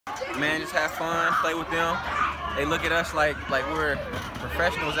Man, just have fun, play with them. They look at us like we're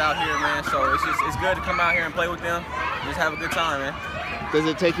professionals out here, man. So it's good to come out here and play with them. Just have a good time, man. Does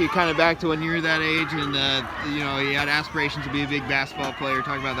it take you kind of back to when you were that age and you know, you had aspirations to be a big basketball player?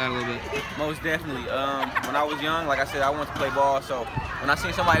 Talk about that a little bit. Most definitely. When I was young, like I said, I wanted to play ball. So when I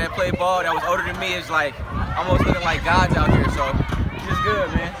seen somebody that played ball that was older than me, it's like almost looking like gods out here. So it's just good,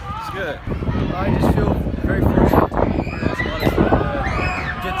 man. It's good. I just feel very fortunate to be here. It's a lot of fun to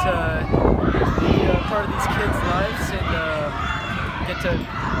get to be part of these kids' lives and get to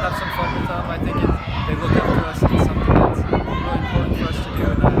have some fun with them. I think they look up to us and it's something that's really important for us to do,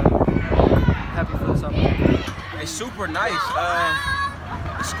 and happy for this opportunity. It's super nice.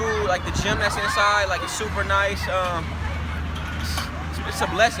 The school, like the gym that's inside, like it's super nice. It's a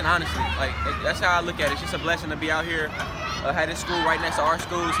blessing, honestly. Like that's how I look at it. It's just a blessing to be out here. Had this school right next to our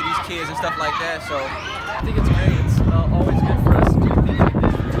school, see these kids and stuff like that. So I think it's great. It's always good for us to do things like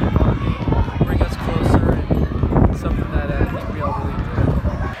this for team bonding, bring us closer, and something that I think we all really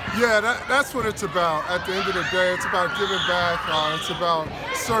enjoy. Yeah, that's what it's about. At the end of the day, it's about giving back. It's about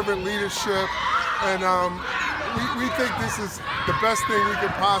servant leadership, and we think this is the best thing we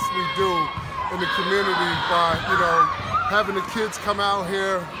could possibly do in the community by, you know, having the kids come out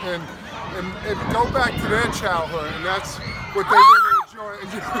here and go back to their childhood, and that's what they really enjoy.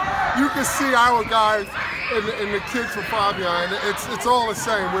 And you can see our guys and the kids from Faubion, and it's all the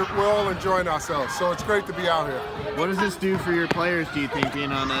same. We're all enjoying ourselves, so it's great to be out here. What does this do for your players, do you think,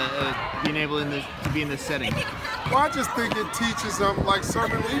 being on being able to be in this setting? Well, I just think it teaches them like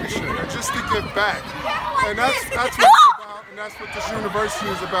servant leadership, and just to give back, and that's what it's about, and that's what this university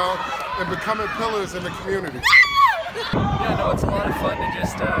is about, and becoming pillars in the community. Yeah, no, it's a lot of fun to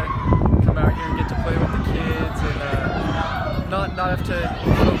just come out here and get to play with the kids and not have to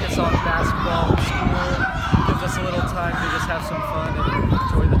focus on basketball in school. It gives us a little time to just have some fun and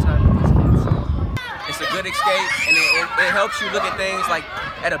enjoy the time with these kids. it's a good escape, and it helps you look at things like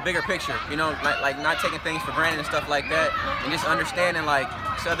at a bigger picture, you know, like not taking things for granted and stuff like that, and just understanding like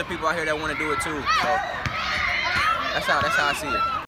there's other people out here that want to do it too. So that's how I see it.